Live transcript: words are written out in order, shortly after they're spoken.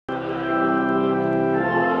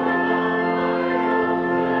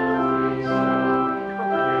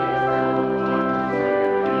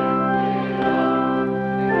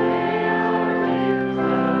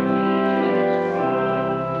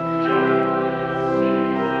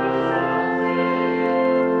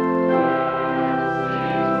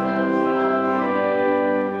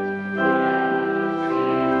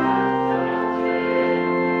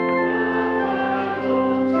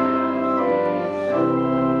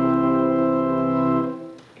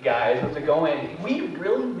to go in. We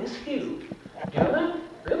really miss you. You know that?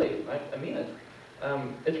 Really, I mean it.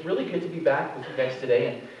 It's really good to be back with you guys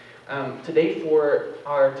today. And today for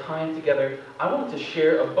our time together, I wanted to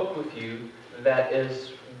share a book with you that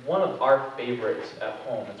is one of our favorites at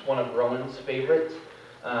home. It's one of Rowan's favorites.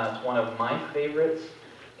 It's one of my favorites.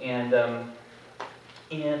 And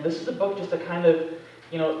this is a book just to kind of,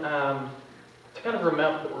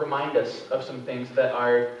 remind us of some things that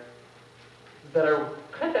are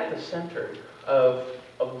kind of at the center of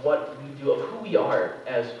what we do, of who we are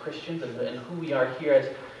as Christians, and who we are here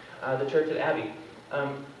as the church at Abbe.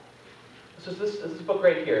 So this is a book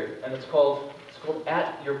right here, and it's called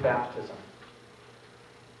At Your Baptism.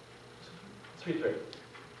 Let's read through it.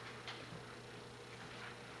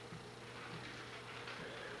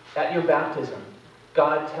 At your baptism,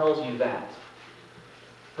 God tells you that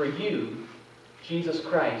for you, Jesus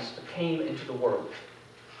Christ came into the world.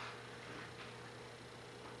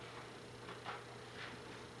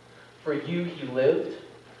 For you, he lived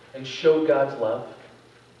and showed God's love.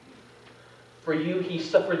 For you, he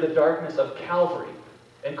suffered the darkness of Calvary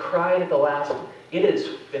and cried at the last, "It is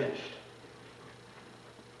finished."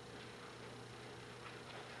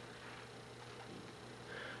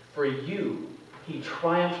 For you, he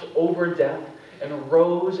triumphed over death and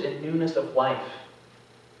rose in newness of life.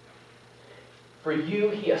 For you,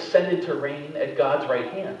 he ascended to reign at God's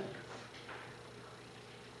right hand.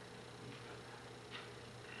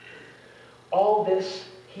 All this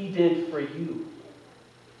he did for you.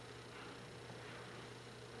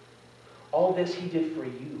 All this he did for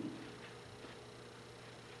you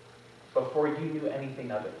before you knew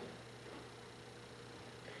anything of it.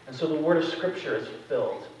 And so the word of Scripture is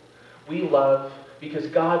fulfilled. We love because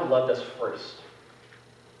God loved us first.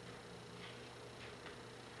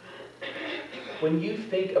 When you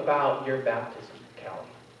think about your baptism, Callie,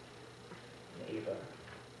 and Ava,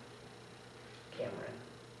 Cameron,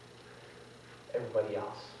 everybody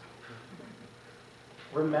else,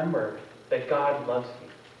 remember that God loves you.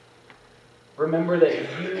 Remember that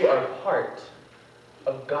you are part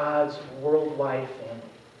of God's worldwide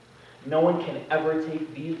family. No one can ever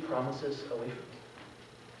take these promises away from you.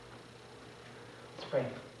 Let's pray.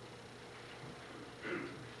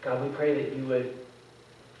 God, we pray that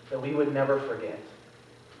we would never forget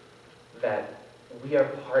that we are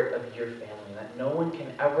part of your family, that no one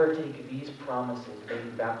can ever take these promises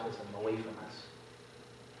made baptism away from us.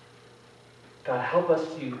 God, help us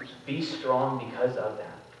to be strong because of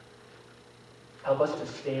that. Help us to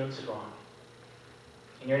stand strong.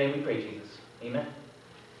 In your name we pray, Jesus. Amen.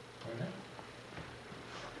 Amen.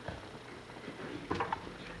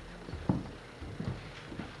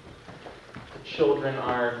 The children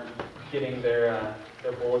are getting their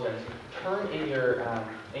bulletins. Turn in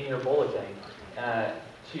your bulletin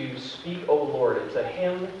to "Speak, O Lord." It's a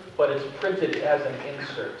hymn, but it's printed as an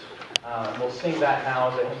insert. We'll sing that now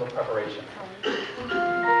as a hymn of preparation.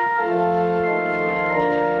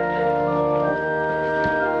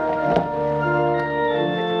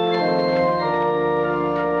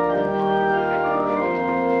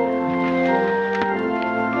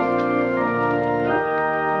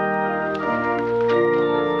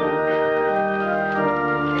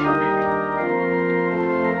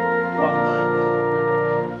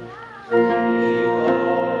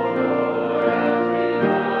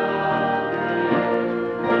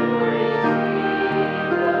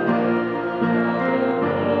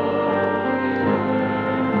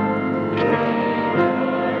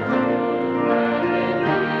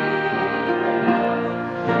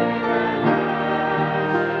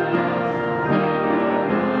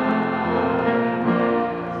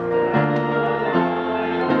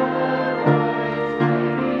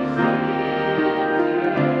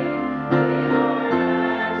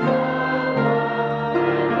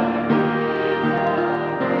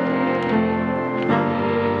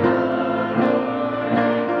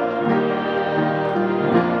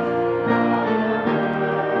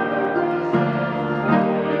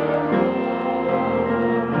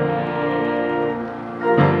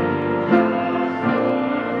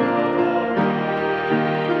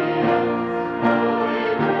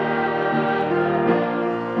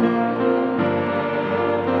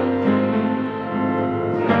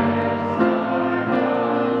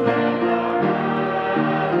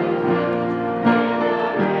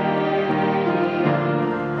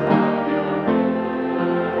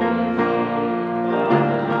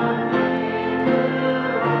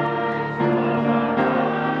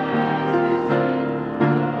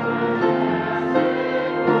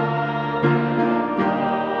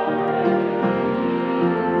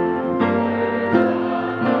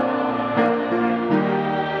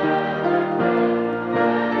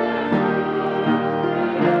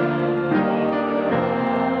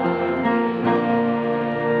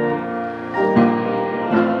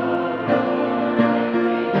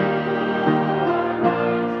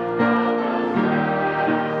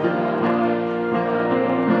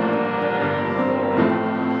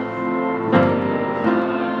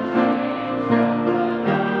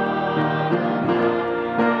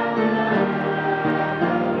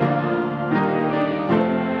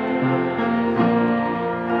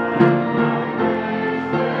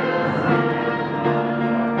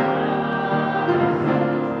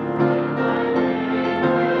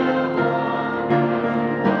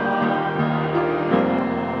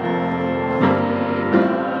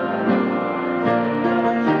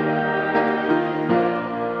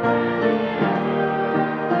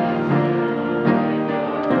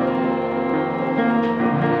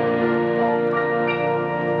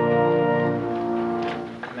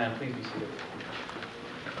 Amen. Please be seated.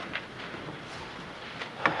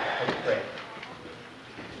 Let's pray.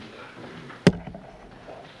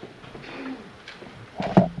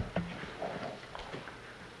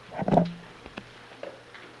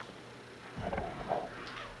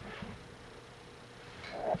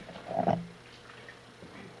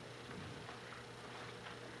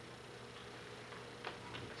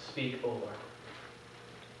 Speak, O Lord.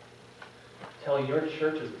 Till your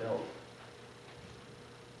church is built.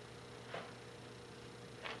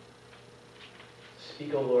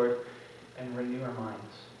 Speak, O Lord, and renew our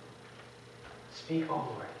minds. Speak, O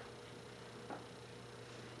Lord.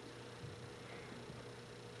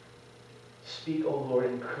 Speak, O Lord,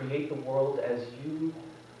 and create the world as you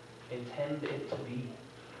intend it to be.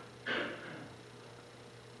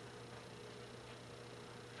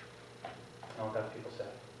 All God's people said.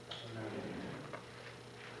 Amen.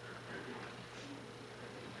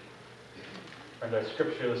 Friends, our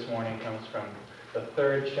scripture this morning comes from the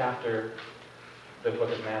 3rd chapter of the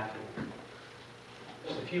book of Matthew.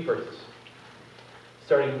 Just a few verses.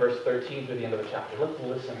 Starting in verse 13 through the end of the chapter. Let's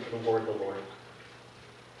listen to the word of the Lord.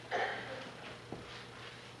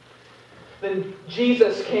 Then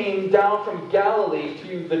Jesus came down from Galilee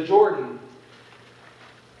to the Jordan,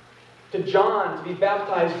 to John to be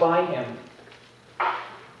baptized by him.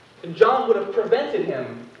 And John would have prevented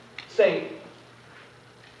him, saying,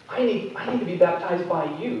 I need to be baptized by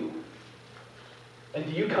you. And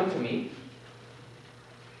do you come to me?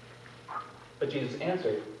 But Jesus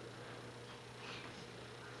answered.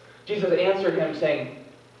 Jesus answered him, saying,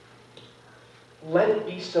 let it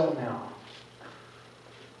be so now.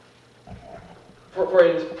 For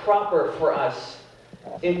it is proper for us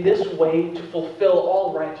in this way to fulfill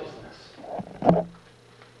all righteousness.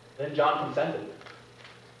 Then John consented.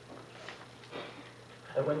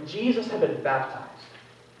 And when Jesus had been baptized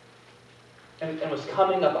and was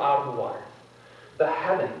coming up out of the water, the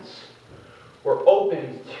heavens were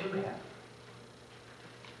opened to him.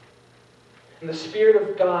 And the Spirit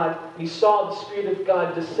of God, he saw the Spirit of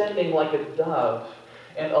God descending like a dove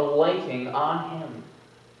and alighting on him.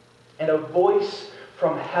 And a voice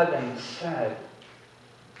from heaven said,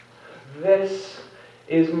 this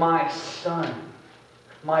is my Son,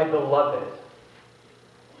 my beloved.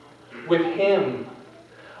 With him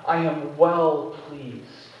I am well pleased.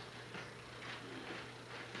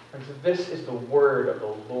 And so this is the word of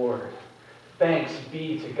the Lord. Thanks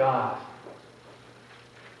be to God.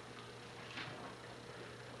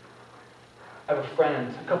 I have a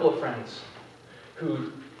couple of friends,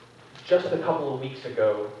 who just a couple of weeks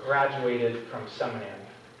ago graduated from seminary.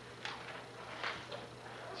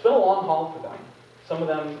 It's been a long haul for them. Some of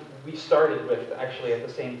them we started with actually at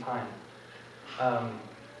the same time.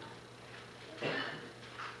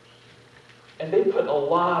 And they put a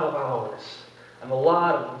lot of hours and a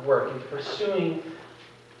lot of work into pursuing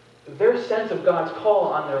their sense of God's call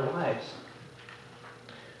on their lives.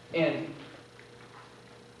 And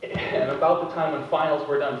about the time when finals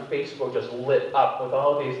were done, Facebook just lit up with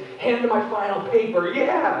all these, hand me my final paper,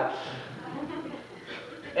 yeah!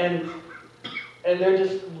 And they're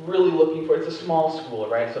just really looking for, it's a small school,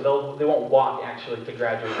 right? So they won't walk actually to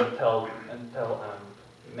graduate until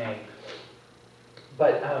May.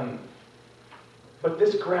 But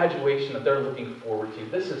this graduation that they're looking forward to,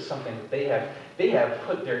 this is something that they have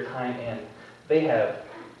put their time in. They have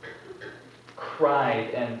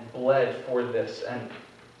cried and bled for this, and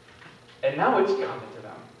now it's coming to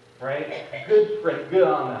them, right? Good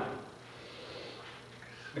on them.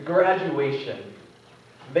 The graduation,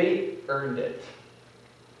 they earned it.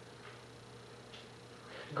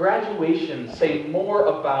 Graduations say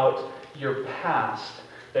more about your past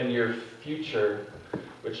than your future,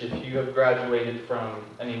 which if you have graduated from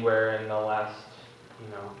anywhere in the last,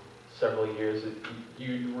 several years,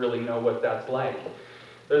 you really know what that's like.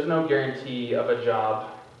 There's no guarantee of a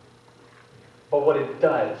job. But what it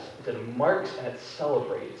does is it marks and it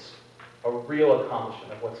celebrates a real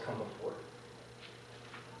accomplishment of what's come before.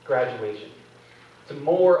 Graduation. It's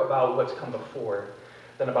more about what's come before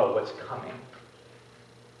than about what's coming.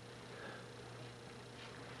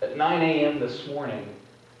 At 9 a.m. this morning,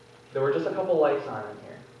 there were just a couple lights on in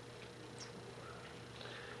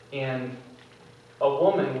here. And a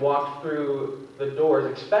woman walked through the doors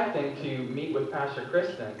expecting to meet with Pastor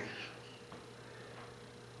Kristen.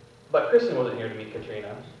 But Kristen wasn't here to meet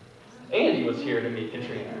Katrina. Andy was here to meet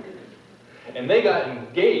Katrina. And they got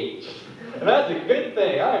engaged. And that's a good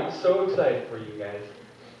thing. I am so excited for you guys.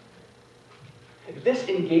 This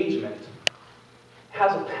engagement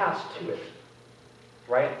has a past to it.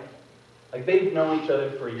 Right? Like they've known each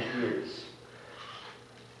other for years.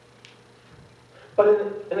 But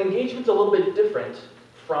an engagement's a little bit different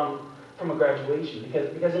from a graduation.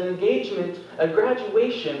 Because a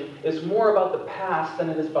graduation is more about the past than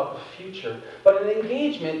it is about the future. But an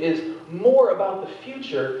engagement is more about the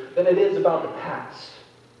future than it is about the past.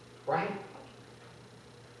 Right?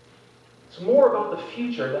 It's more about the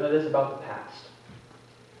future than it is about the past.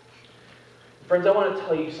 Friends, I want to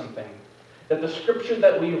tell you something. That the scripture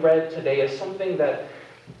that we read today is something that,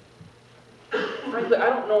 frankly, I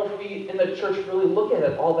don't know if we in the church really look at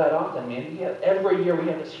it all that often, man. Every year we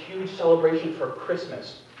have this huge celebration for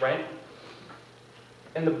Christmas, right?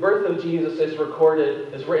 And the birth of Jesus is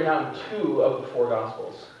written out in 2 of the 4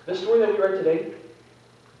 Gospels. This story that we read today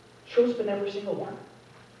shows up in every single one.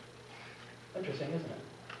 Interesting, isn't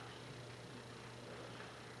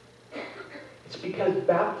it? It's because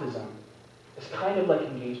baptism is kind of like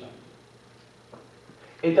engagement.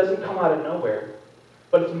 It doesn't come out of nowhere,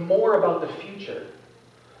 but it's more about the future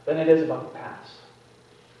than it is about the past.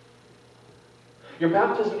 Your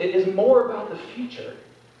baptism is more about the future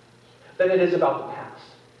than it is about the past.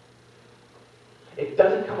 It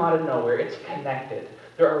doesn't come out of nowhere. It's connected.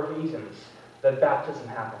 There are reasons that baptism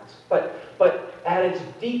happens. But at its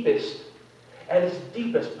deepest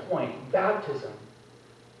point, baptism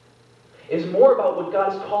is more about what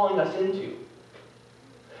God is calling us into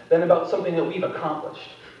than about something that we've accomplished.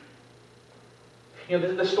 You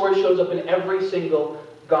know, the story shows up in every single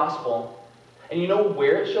gospel. And you know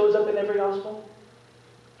where it shows up in every gospel?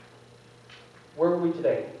 Where are we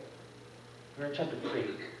today? We're in chapter 3.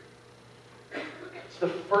 It's the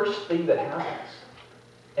first thing that happens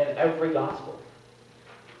in every gospel.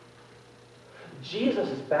 Jesus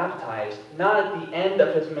is baptized not at the end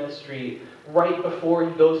of his ministry, right before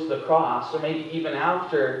he goes to the cross, or maybe even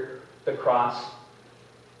after the cross.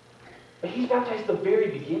 But he's baptized at the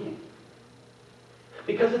very beginning.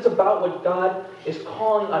 Because it's about what God is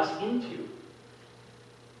calling us into.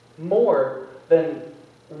 More than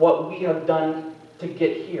what we have done to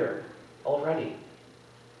get here already.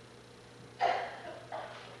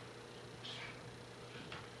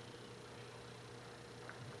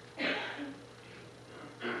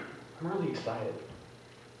 I'm really excited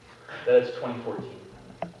that it's 2014.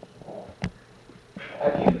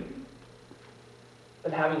 Have you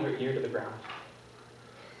been having your ear to the ground?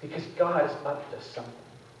 Because God is up to something.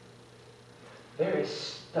 There is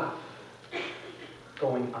stuff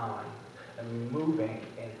going on and moving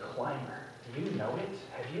in Clymer. Do you know it?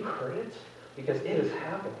 Have you heard it? Because it is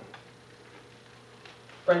happening.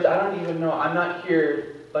 Friends, I don't even know. I'm not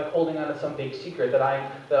here like holding on to some big secret that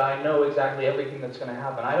I know exactly everything that's going to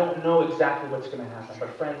happen. I don't know exactly what's going to happen.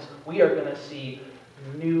 But friends, we are going to see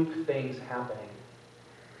new things happening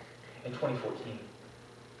in 2014.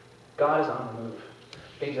 God is on the move.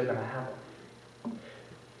 Things are going to happen.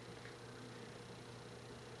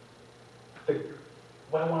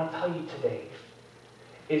 What I want to tell you today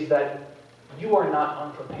is that you are not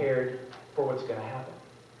unprepared for what's going to happen.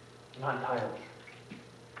 Not entirely.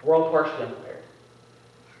 We're all partially unprepared.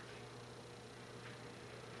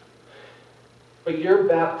 But your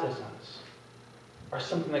baptisms are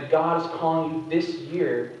something that God is calling you this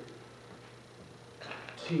year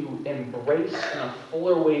to embrace in a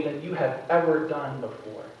fuller way than you have ever done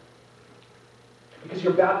before. Because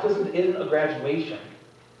your baptism isn't a graduation.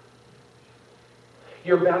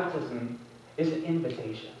 Your baptism is an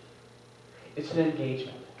invitation. It's an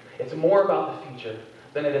engagement. It's more about the future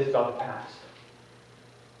than it is about the past.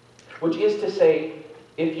 Which is to say,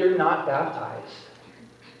 if you're not baptized,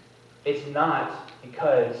 it's not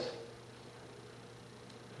because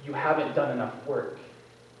you haven't done enough work.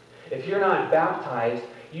 If you're not baptized,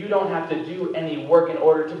 you don't have to do any work in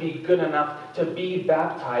order to be good enough to be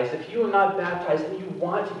baptized. If you are not baptized and you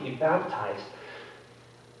want to be baptized,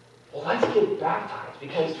 well, let's get baptized.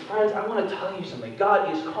 Because, friends, I want to tell you something.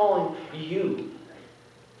 God is calling you.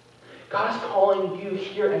 God is calling you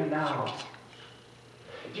here and now.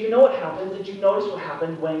 Do you know what happened? Did you notice what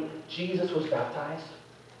happened when Jesus was baptized?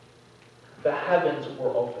 The heavens were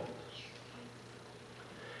opened.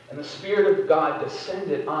 And the Spirit of God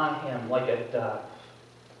descended on him like a dove.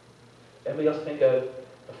 Anybody else think of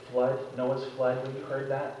the flood, Noah's flood, when you heard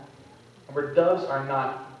that? Remember, doves are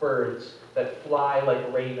not birds that fly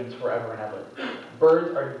like ravens forever and ever.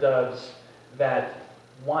 Birds are doves that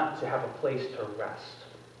want to have a place to rest.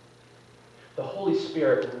 The Holy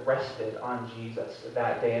Spirit rested on Jesus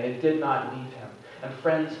that day, and it did not leave him. And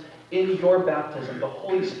friends, in your baptism, the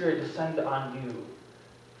Holy Spirit descended on you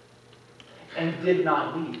and did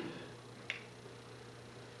not leave.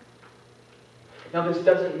 Now, this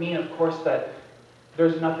doesn't mean, of course, that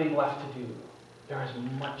there's nothing left to do. There is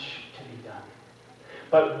much to be done.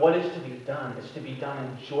 But what is to be done is to be done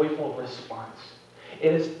in joyful response.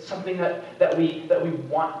 It is something that we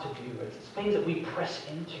want to do. It's things that we press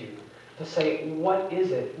into to say, what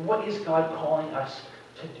is it? What is God calling us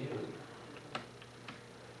to do?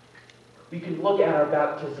 We can look at our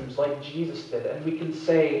baptisms like Jesus did, and we can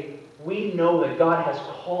say, we know that God has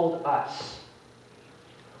called us.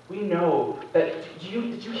 We know that, did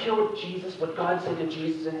you hear what God said to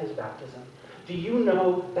Jesus in his baptism? Do you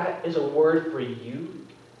know that is a word for you?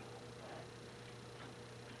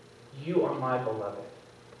 You are my beloved.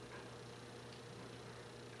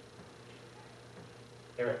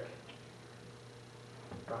 Eric,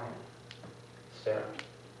 Brian, Sarah,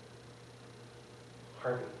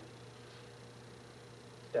 Harvey,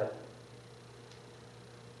 Deb,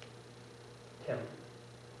 Tim,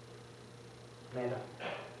 Amanda,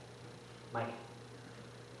 Mike,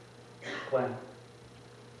 Glenn,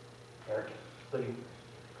 Eric, Livy,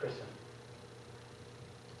 Kristen.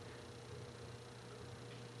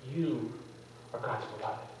 You are God's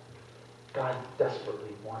beloved. God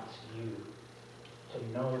desperately wants you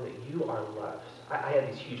to know that you are loved. I had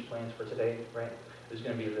these huge plans for today, right? It was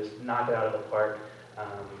going to be this knock it out of the park,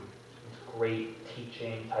 great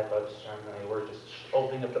teaching type of sermon. We're just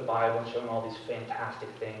opening up the Bible and showing all these fantastic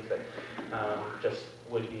things that just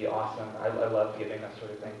would be awesome. I love giving that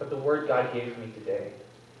sort of thing. But the word God gave me today,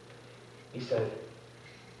 he said,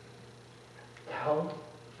 tell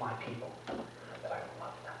my people that I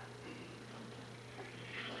love them.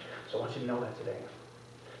 So I want you to know that today.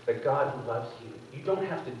 That God loves you. You don't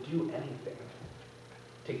have to do anything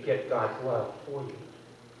to get God's love for you.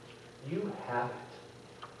 You have it.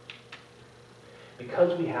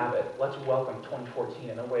 Because we have it, let's welcome 2014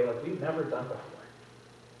 in a way like we've never done before.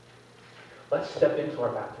 Let's step into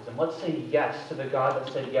our baptism. Let's say yes to the God that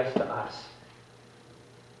said yes to us.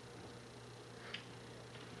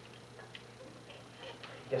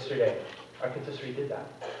 Yesterday, our consistory did that.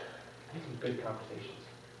 We had some good conversations.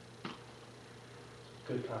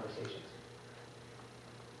 Good conversations.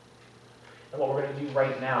 And what we're going to do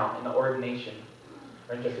right now in the ordination,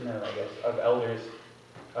 or in just a minute, I guess, of an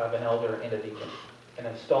elder and a deacon, and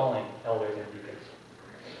installing elders and deacons.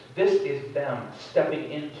 This is them stepping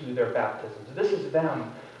into their baptisms. This is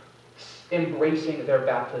them embracing their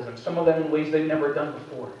baptism, some of them in ways they've never done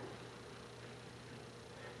before.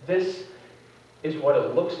 This is what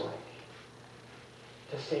it looks like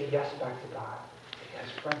to say yes back to God.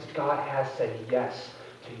 Because, friends, God has said yes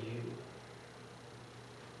to you.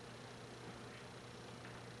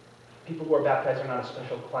 People who are baptized are not a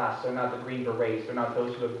special class. They're not the Green Berets. They're not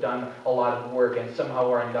those who have done a lot of work and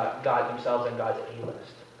somehow are in God themselves in God's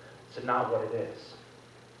A-list. It's not what it is.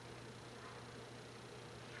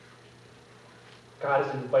 God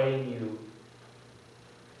is inviting you.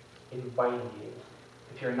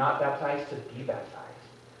 If you're not baptized, to be baptized.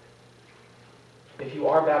 If you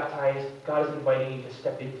are baptized, God is inviting you to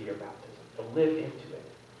step into your baptism, to live into it.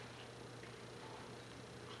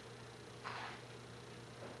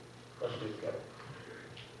 Let's do it together.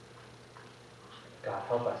 God,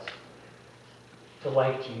 help us to,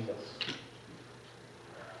 like Jesus,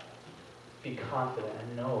 be confident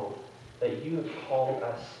and know that you have called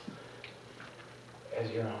us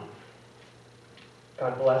as your own.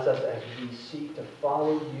 God, bless us as we seek to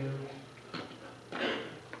follow you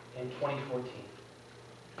in 2014.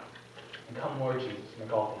 And come, Lord Jesus,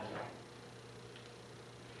 make all things right.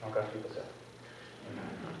 All God's people say, amen.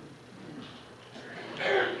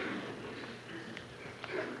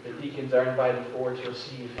 The deacons are invited forward to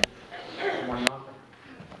receive the morning offering.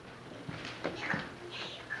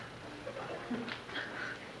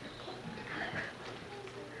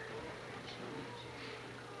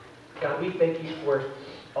 God, we thank you for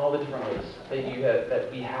all the different ways that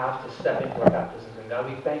we have to step into our baptisms. And God,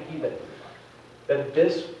 we thank you that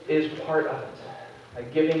this is part of it. A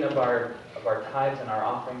giving of our tithes and our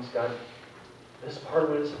offerings, God, this is part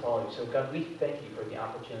of it is to follow you. So God, we thank you for the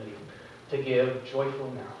opportunity to give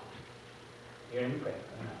joyfully now. In your name we pray.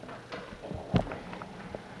 Amen.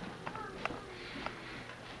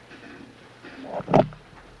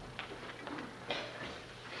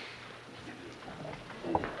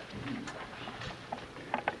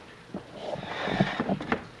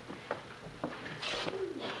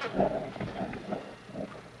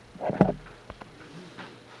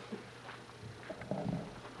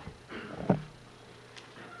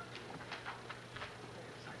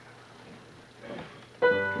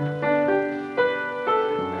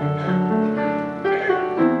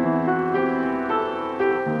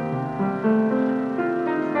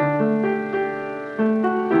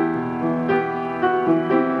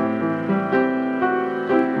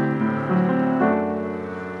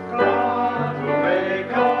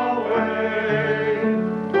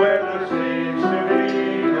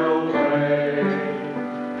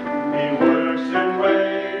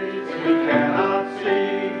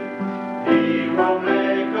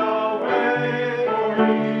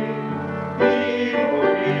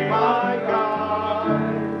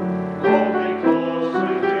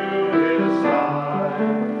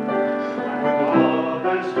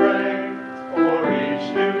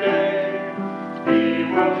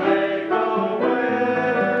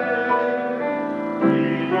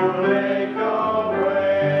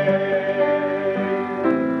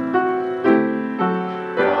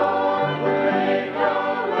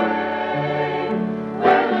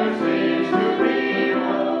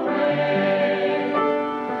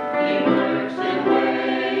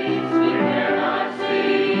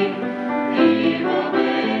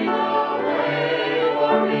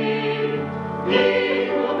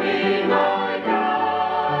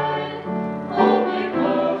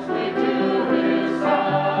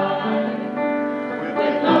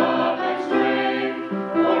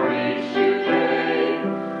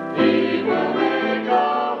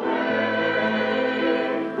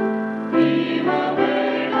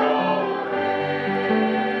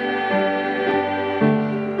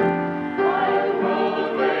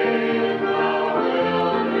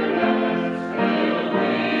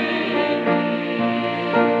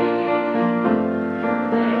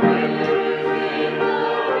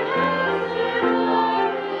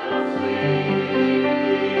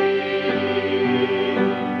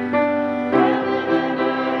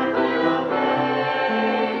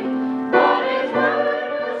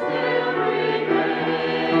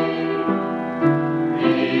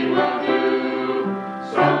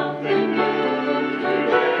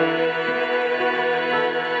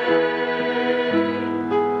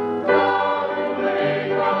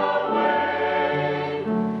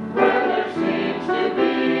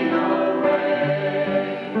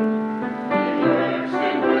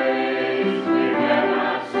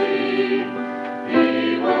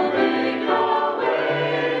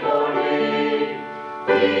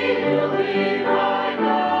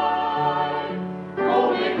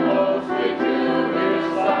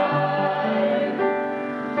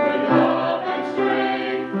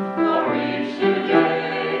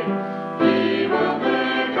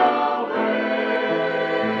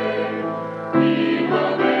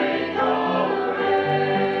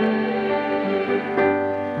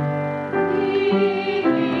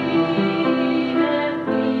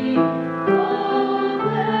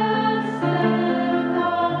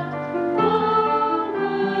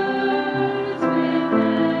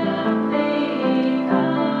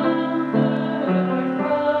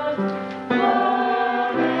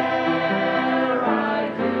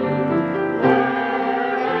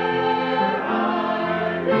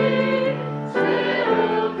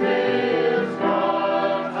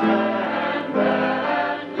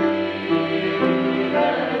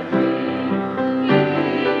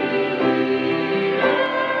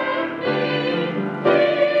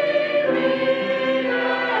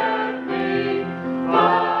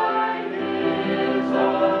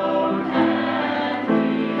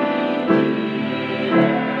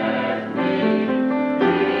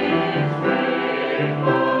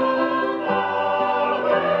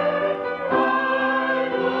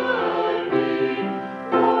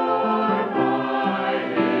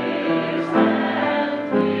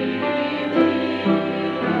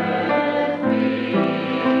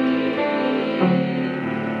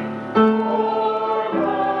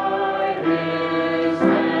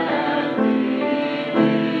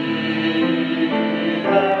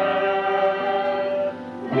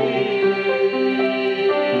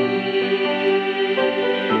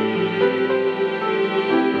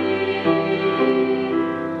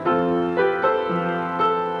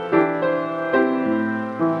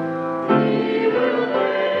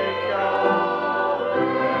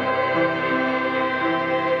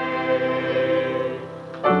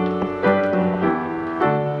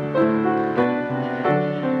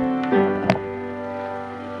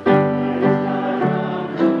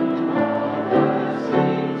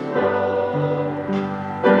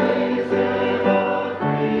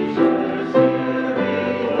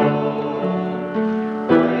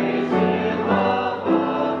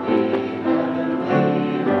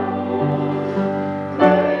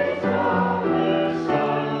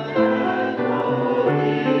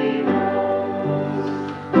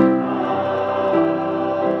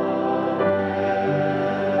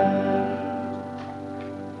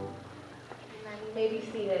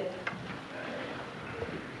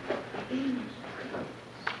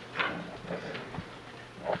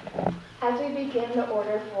 As we begin the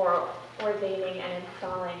order for ordaining and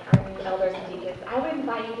installing our new elders and deacons, I would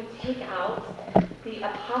invite you to take out the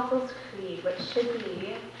Apostles' Creed, which should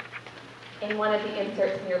be in one of the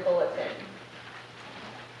inserts in your bulletin.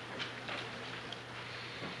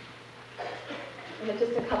 In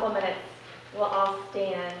just a couple minutes, we'll all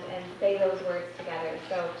stand and say those words together.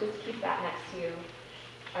 So just keep that next to you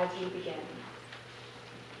as you begin.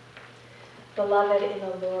 Beloved in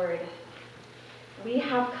the Lord, we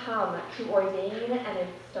have come to ordain and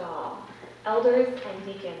install elders and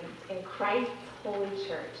deacons in Christ's holy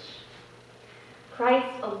church.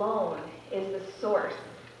 Christ alone is the source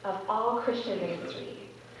of all Christian ministry,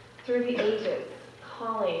 through the ages,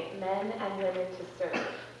 calling men and women to serve.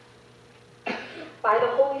 By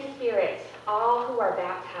the Holy Spirit, all who are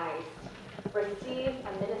baptized receive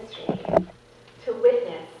a ministry to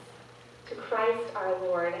witness to Christ our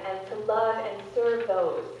Lord and to love and serve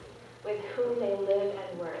those with whom they live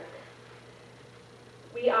and work.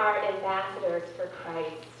 We are ambassadors for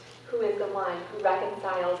Christ, who is the one who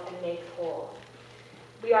reconciles and makes whole.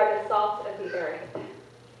 We are the salt of the earth.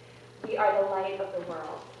 We are the light of the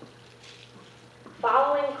world.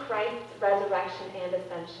 Following Christ's resurrection and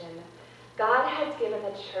ascension, God has given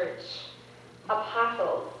the church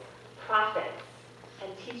apostles, prophets,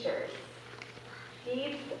 and teachers,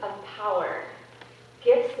 deeds of power,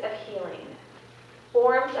 gifts of healing,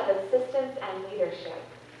 forms of assistance and leadership.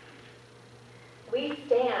 We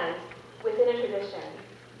stand within a tradition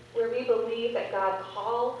where we believe that God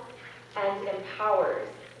calls and empowers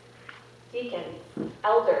deacons,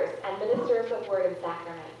 elders, and ministers of word and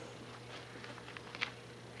sacrament.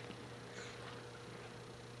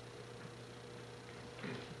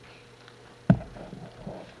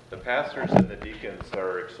 The pastors and the deacons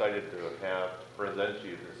are excited to have present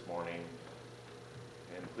you this morning.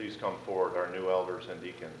 And please come forward, our new elders and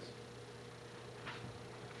deacons.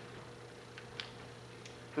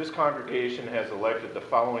 This congregation has elected the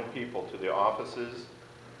following people to the offices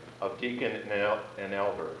of deacon and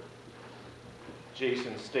elder.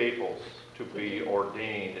 Jason Staples to be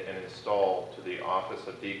ordained and installed to the office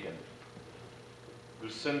of deacon.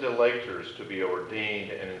 Lucinda Leichters to be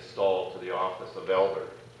ordained and installed to the office of elder.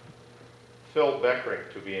 Phil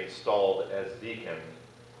Beckrink to be installed as deacon,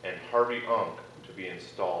 and Harvey Unk to be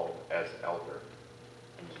installed as elder.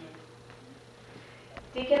 Thank you.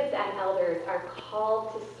 Deacons and elders are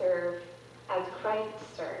called to serve as Christ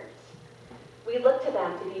served. We look to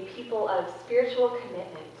them to be people of spiritual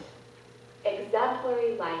commitment,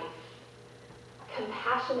 exemplary life,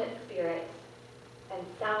 compassionate spirit, and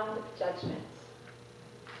sound judgment.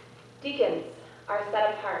 Deacons are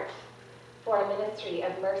set apart for a ministry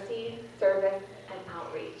of mercy, service, and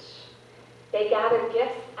outreach. They gather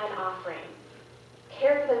gifts and offerings,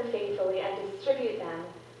 care for them faithfully, and distribute them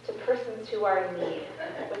to persons who are in need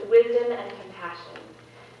with wisdom and compassion,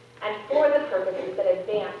 and for the purposes that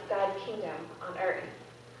advance God's kingdom on earth.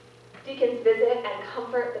 Deacons visit and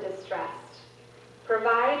comfort the distressed,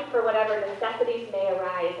 provide for whatever necessities may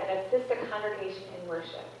arise, and assist the congregation in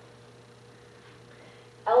worship.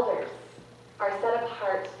 Elders are set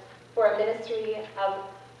apart for a ministry of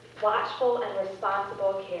watchful and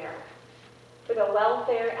responsible care for the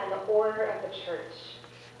welfare and the order of the church.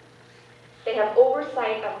 They have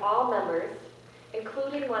oversight of all members,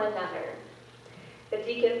 including one another, the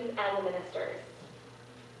deacons and the ministers.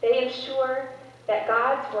 They ensure that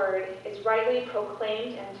God's word is rightly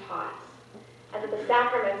proclaimed and taught, and that the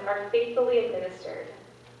sacraments are faithfully administered,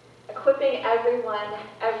 equipping everyone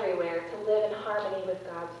everywhere to live in harmony with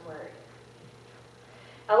God's word.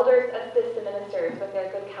 Elders assist the ministers with their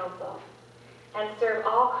good counsel and serve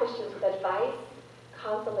all Christians with advice,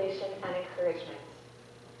 consolation, and encouragement.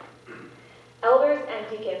 Elders and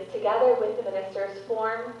deacons, together with the ministers,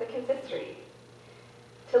 form the consistory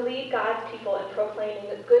to lead God's people in proclaiming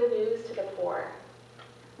the good news to the poor,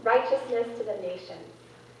 righteousness to the nations,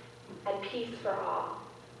 and peace for all.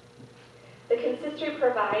 The consistory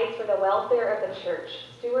provides for the welfare of the church,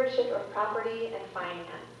 stewardship of property and finance,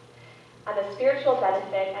 and the spiritual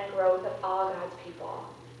benefit and growth of all God's people.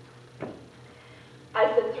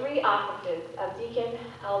 As the three offices of deacon,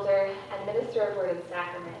 elder, and minister of word and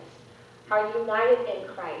sacrament are united in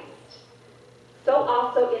Christ, so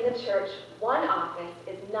also in the church, one office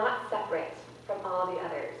is not separate from all the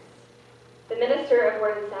others. The minister of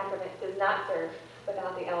word and sacrament does not serve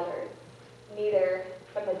without the elders, neither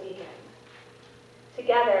from the deacon.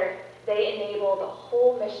 Together, they enable the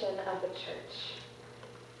whole mission of the church.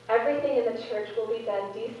 Everything in the church will be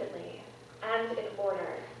done decently and in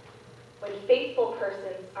order when faithful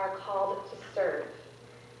persons are called to serve,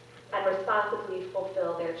 and responsibly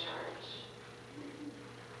fulfill their charge.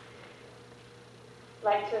 I'd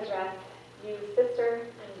like to address you, sisters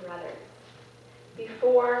and brothers,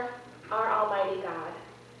 before our Almighty God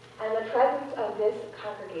and in the presence of this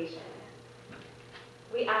congregation.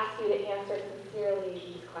 We ask you to answer sincerely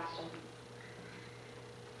these questions.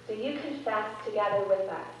 Do you confess together with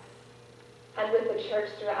us and with the church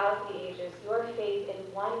throughout the ages your faith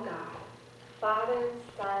in one God, Father,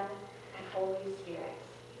 Son, and Holy Spirit?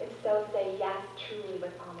 If so, say yes, truly,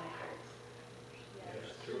 with all my heart.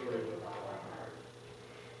 Yes, truly, with all my heart.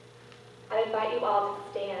 I invite you all to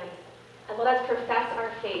stand and let us profess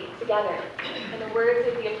our faith together in the words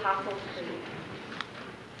of the Apostles' Creed.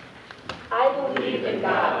 I believe in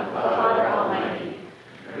God, the Father Almighty,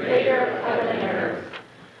 creator of heaven and earth.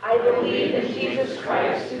 I believe in Jesus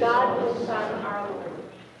Christ, God's Son, our Lord,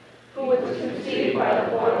 who was conceived by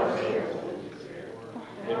the Holy Spirit,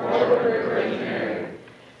 born of the Virgin Mary,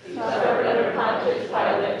 suffered under Pontius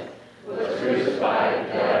Pilate, was crucified,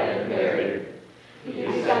 dead, and buried. He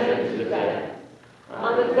descended to the dead.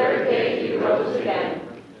 On the third day he rose again.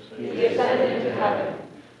 He ascended into heaven,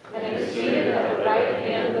 and is seated at the right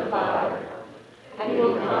hand of the Father. And he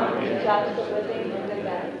will come to judge the living and the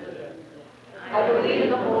dead. I believe in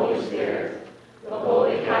the Holy Spirit, the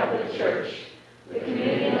Holy Catholic Church, the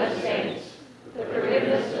communion of saints, the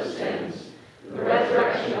forgiveness of sins, the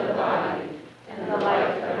resurrection of the body, and the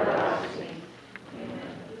life everlasting. Amen.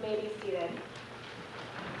 You may be seated.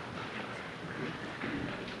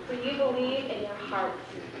 Do you believe in your heart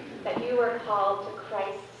that you were called to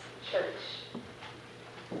Christ's church,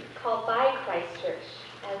 called by Christ's church,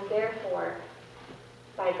 and therefore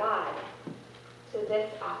by God to this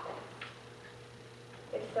office?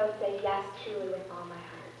 If so, say yes, truly, with all my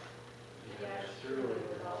heart. Yes, truly,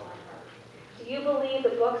 with all my heart. Do you believe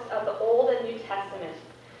the books of the Old and New Testament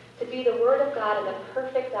to be the Word of God and the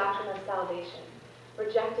perfect doctrine of salvation,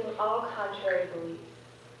 rejecting all contrary beliefs?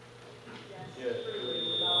 Yes,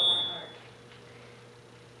 truly, with all my heart.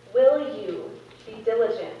 Will you be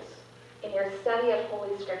diligent in your study of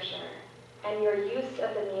Holy Scripture and your use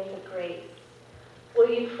of the means of grace? Will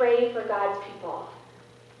you pray for God's people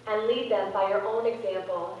and lead them by your own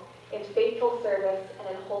example in faithful service and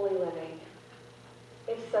in holy living?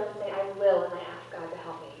 If so, say, I will, and I ask God to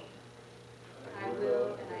help me. I will,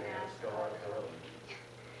 and I ask God to help me.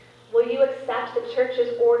 Will you accept the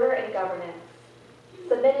church's order and governance,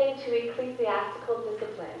 submitting to ecclesiastical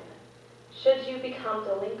discipline, should you become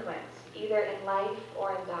delinquent, either in life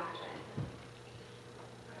or in doctrine?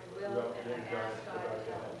 I will, and I ask God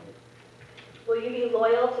to help me. Will you be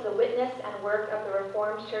loyal to the witness and work of the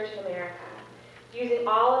Reformed Church in America, using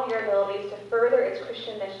all of your abilities to further its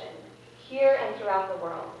Christian mission, here and throughout the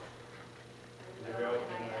world? I will, and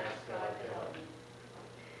I ask God to help me.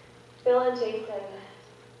 Phil and Jason,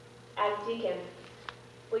 as deacons,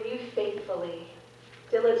 will you faithfully,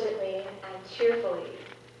 diligently, and cheerfully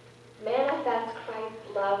manifest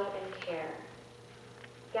Christ's love and care,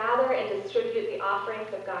 gather and distribute the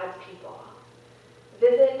offerings of God's people,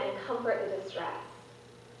 visit and comfort the distressed,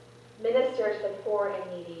 minister to the poor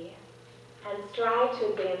and needy, and strive to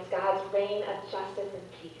advance God's reign of justice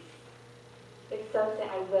and peace? If so, say,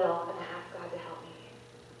 I will, and I ask God to help me.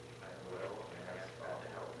 I will, and I ask God to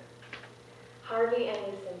help me. Harvey and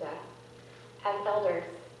Lucinda, as elders,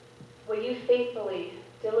 will you faithfully,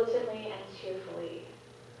 diligently, and cheerfully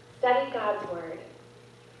study God's Word,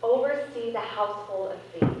 oversee the household of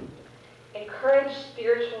faith, encourage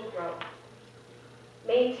spiritual growth,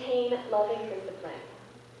 maintain loving discipline,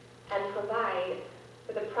 and provide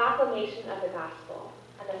for the proclamation of the gospel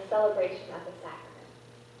and the celebration of the sacrament?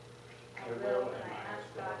 I will, and I ask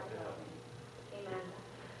God to help me. Amen.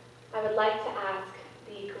 I would like to ask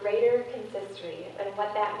the greater consistory, and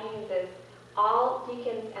what that means is all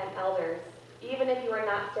deacons and elders, even if you are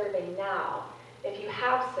not serving now, if you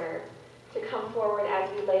have served, to come forward as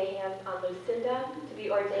we lay hands on Lucinda to be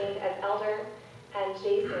ordained as elder and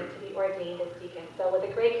Jason to be ordained as deacon. So with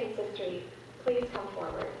a great consistory, please come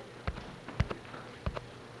forward.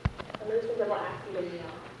 And Lucinda will ask you to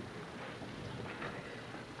kneel.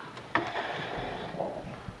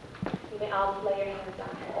 You may all lay your hands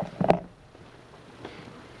on her.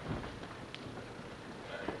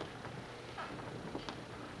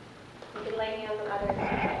 You can lay hands on others.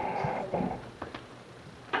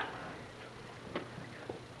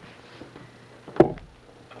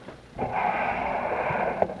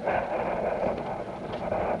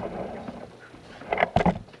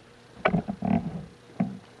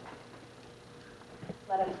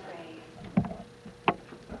 Let us pray.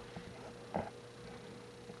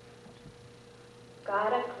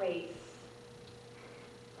 God of grace,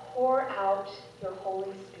 pour out your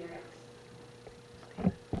Holy Spirit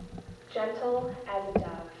gentle as a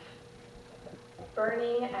dove,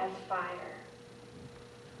 burning as fire,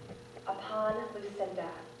 upon Lucinda,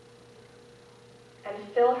 and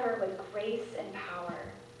fill her with grace and power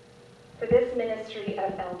for this ministry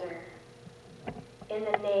of elder, in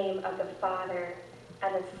the name of the Father,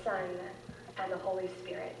 and the Son, and the Holy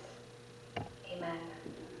Spirit. Amen.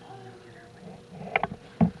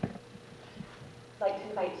 I'd like to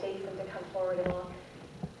invite Jason to come forward, and we'll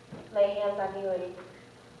lay hands on you and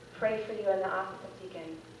pray for you in the office of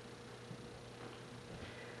deacon.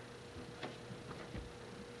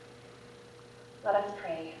 Let us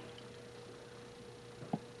pray.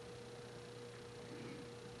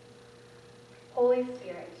 Holy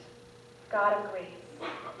Spirit, God of grace,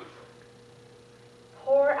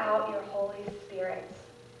 pour out your Holy Spirit,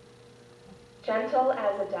 gentle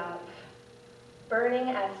as a dove, burning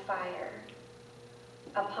as fire,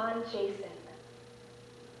 upon Jason,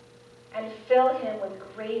 and fill him with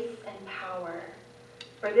grace and power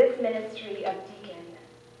for this ministry of deacon,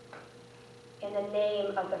 in the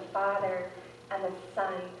name of the Father, and the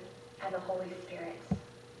Son, and the Holy Spirit.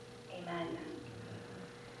 Amen.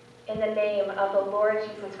 In the name of the Lord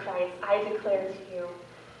Jesus Christ, I declare to you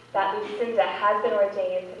that Lucinda has been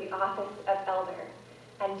ordained to the office of elder,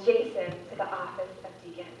 and Jason to the office of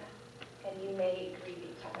deacon. And you may greet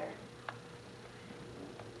each other.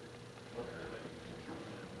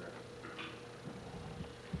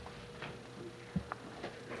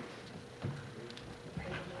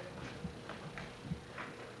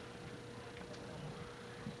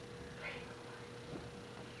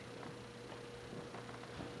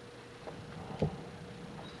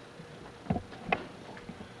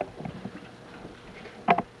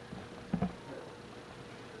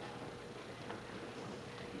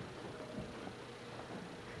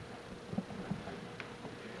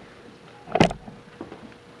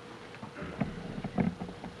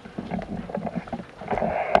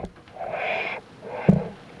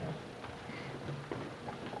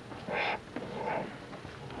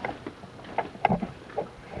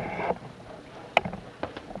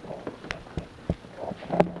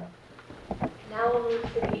 Now we'll move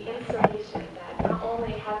to the installation, that not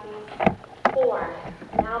only have these four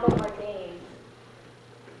now been ordained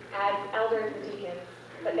as elders and deacons,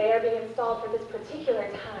 but they are being installed for this particular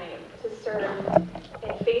time to serve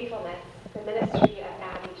in faithfulness the ministry of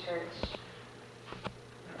Abbe Church.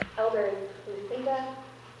 Elders Lucinda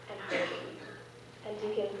and Harvey, and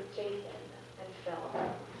deacons Jason and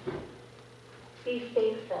Phil. Be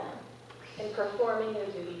faithful in performing your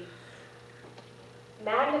duties.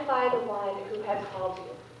 Magnify the one who has called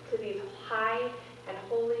you to these high and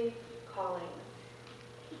holy callings.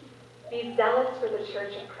 Be zealous for the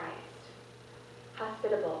church of Christ,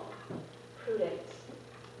 hospitable, prudent,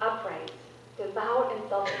 upright, devout, and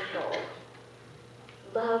self-controlled.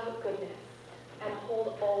 Love goodness and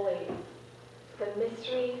hold always the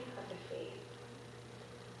mystery of the faith.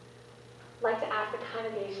 I'd like to ask the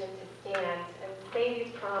congregation to stand and say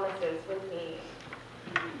these promises with me.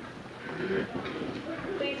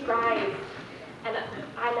 Please rise, and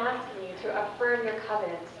I'm asking you to affirm your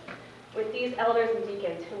covenant with these elders and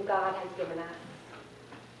deacons whom God has given us.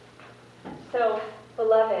 So,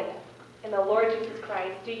 beloved, in the Lord Jesus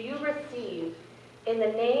Christ, do you receive, in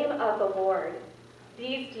the name of the Lord,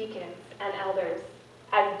 these deacons and elders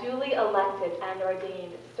as duly elected and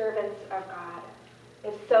ordained servants of God?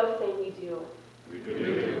 If so, say we do. We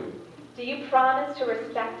do. Do you promise to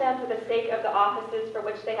respect them for the sake of the offices for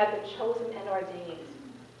which they have been chosen and ordained?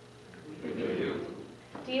 We do.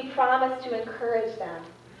 Do you promise to encourage them,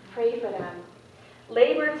 pray for them,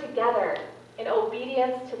 labor together in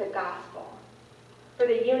obedience to the gospel, for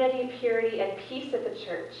the unity, purity, and peace of the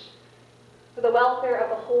church, for the welfare of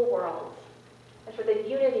the whole world, and for the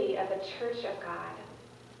unity of the church of God?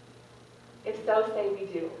 If so, say we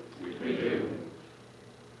do. We do.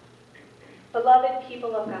 Beloved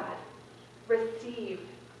people of God, receive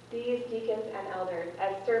these deacons and elders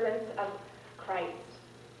as servants of Christ.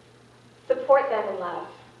 Support them in love,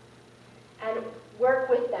 and work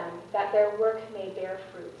with them that their work may bear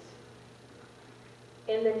fruit.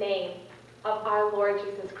 In the name of our Lord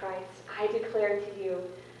Jesus Christ, I declare to you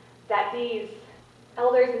that these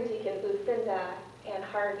elders and deacons, Lucinda and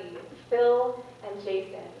Harvey, Phil and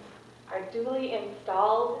Jason, are duly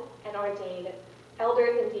installed and ordained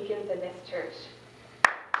elders and deacons in this church.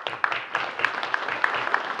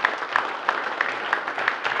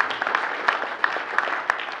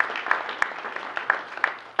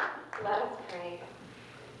 Let us pray.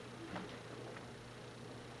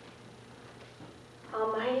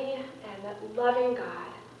 Almighty and loving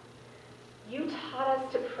God, you taught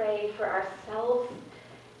us to pray for ourselves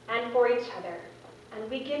and for each other And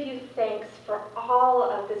we give you thanks for all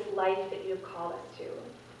of this life that you have called us to.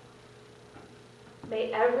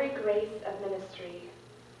 May every grace of ministry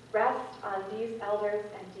rest on these elders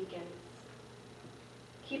and deacons.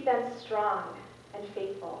 Keep them strong and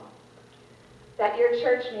faithful, that your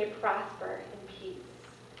church may prosper in peace.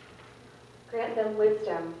 Grant them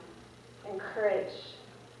wisdom and courage,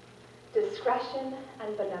 discretion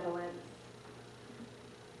and benevolence,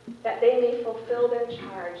 that they may fulfill their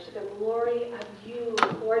charge to the glory of you,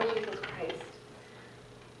 Lord Jesus Christ.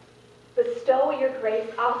 Bestow your grace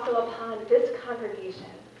also upon this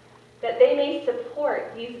congregation, that they may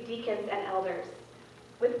support these deacons and elders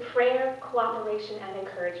with prayer, cooperation, and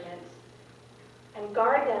encouragement, and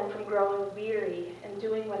guard them from growing weary in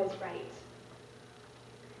doing what is right.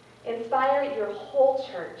 Inspire your whole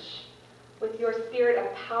church with your spirit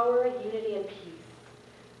of power, unity, and peace.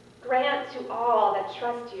 Grant to all that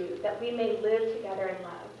trust you that we may live together in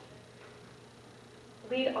love.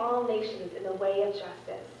 Lead all nations in the way of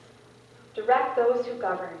justice. Direct those who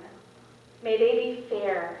govern. May they be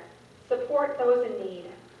fair, support those in need,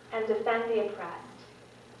 and defend the oppressed.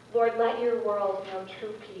 Lord, let your world know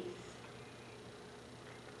true peace.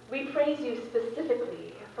 We praise you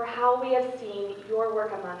specifically for how we have seen your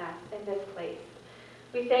work among us in this place.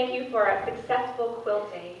 We thank you for a successful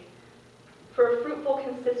quilt day, for a fruitful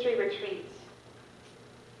consistory retreat,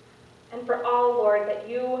 and for all, Lord, that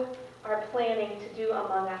you are planning to do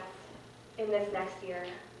among us in this next year.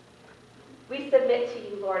 We submit to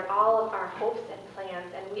you, Lord, all of our hopes and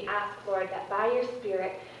plans, and we ask, Lord, that by your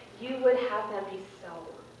Spirit, you would have them be so.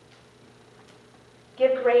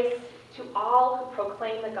 Give grace to all who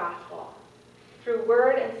proclaim the gospel through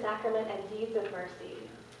word and sacrament and deeds of mercy,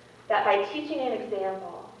 that by teaching an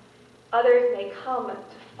example, others may come to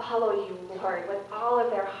follow you, Lord, with all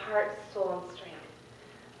of their heart, soul, and strength.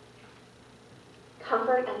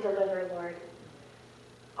 Comfort and deliver, Lord,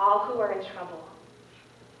 all who are in trouble,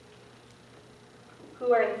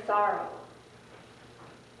 who are in sorrow,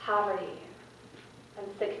 poverty, and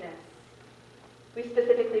sickness. We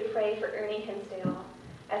specifically pray for Ernie Hinsdale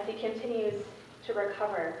as he continues to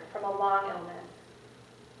recover from a long illness.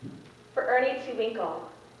 For Ernie Winkle,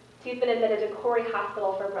 he's been admitted to Corey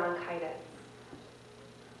Hospital for bronchitis.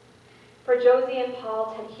 For Josie and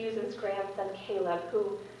Paul Tenhuysen's grandson Caleb,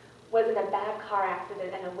 who was in a bad car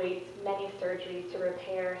accident and awaits many surgeries to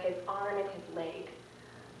repair his arm and his leg.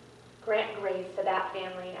 Grant grace to that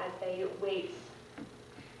family as they wait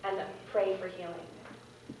and pray for healing.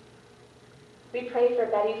 We pray for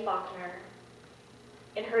Betty Faulkner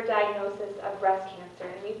in her diagnosis of breast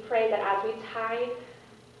cancer, and we pray that as we tie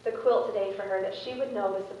the quilt today for her, that she would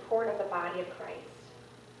know the support of the body of Christ.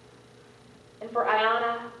 And for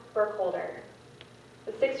Ayana Burkholder,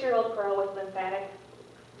 the 6-year-old girl with lymphatic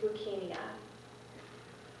leukemia,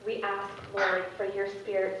 we ask, Lord, for your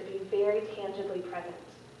Spirit to be very tangibly present.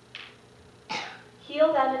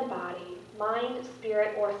 Heal them in body, mind,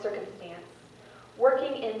 spirit, or circumstance,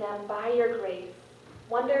 working in them by your grace,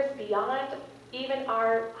 wonders beyond even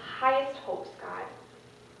our highest hopes, God.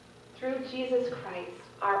 Through Jesus Christ,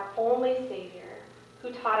 our only Savior,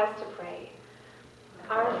 who taught us to pray.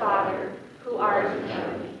 Our Father, who art in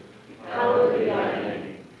heaven, hallowed be thy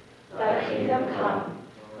name. Thy kingdom come,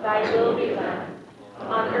 thy will be done,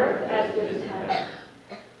 on earth as it is in heaven.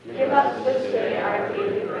 Give us this day our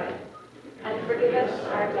daily bread, and forgive us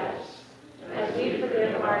our debts, as we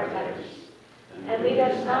forgive our debtors. And lead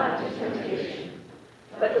us not into temptation,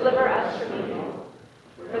 but deliver us from evil.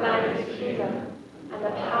 For thine is the kingdom, and the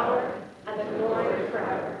power, and the glory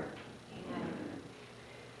forever. Amen.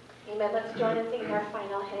 Amen. Let's join in singing our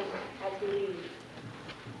final hymn as we leave.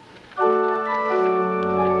 Thank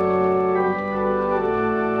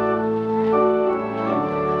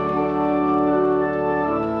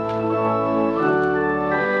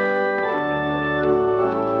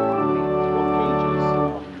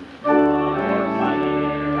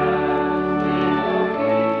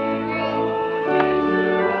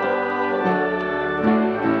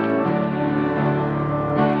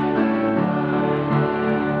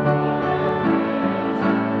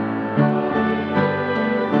you.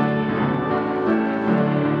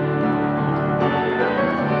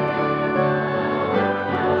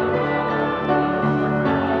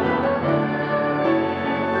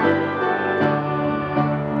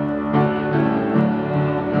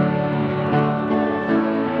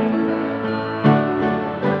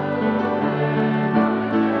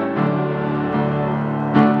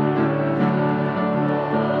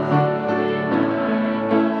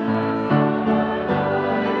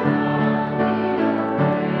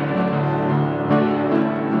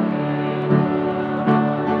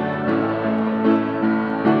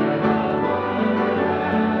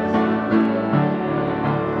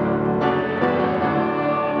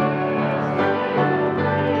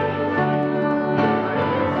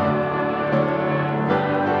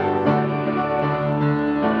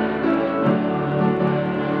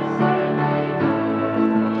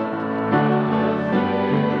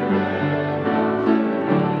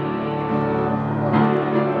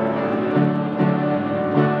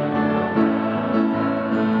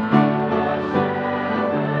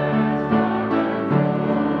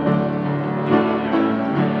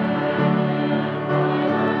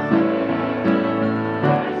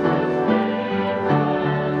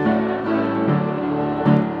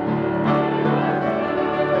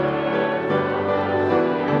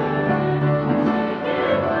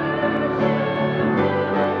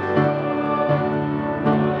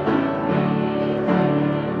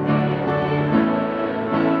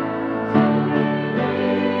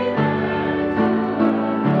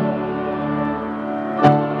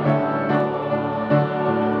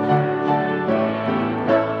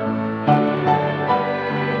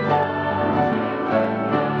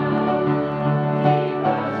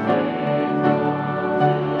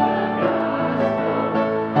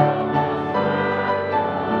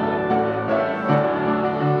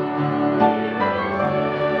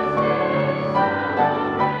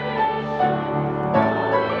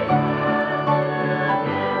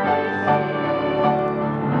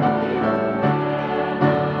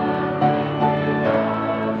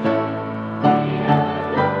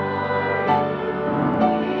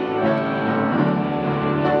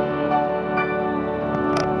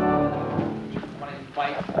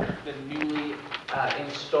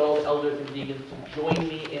 installed elders and deacons to join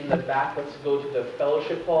me in the back. Let's go to the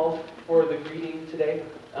fellowship hall for the greeting today.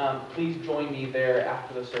 Please join me there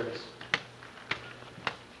after the service.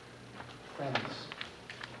 Friends,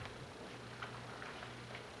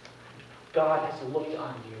 God has looked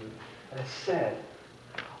on you and has said,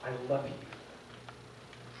 I love you.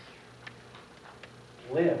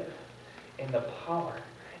 Live in the power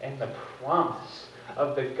and the promise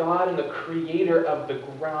of the God and the creator of the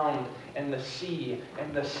ground and the sea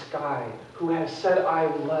and the sky, who has said,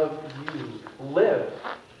 I love you. Live.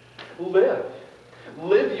 Live.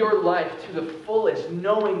 Live your life to the fullest,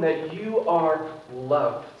 knowing that you are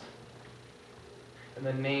loved. In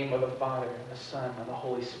the name of the Father, and the Son, and the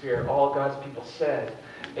Holy Spirit, all God's people said,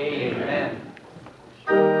 Amen.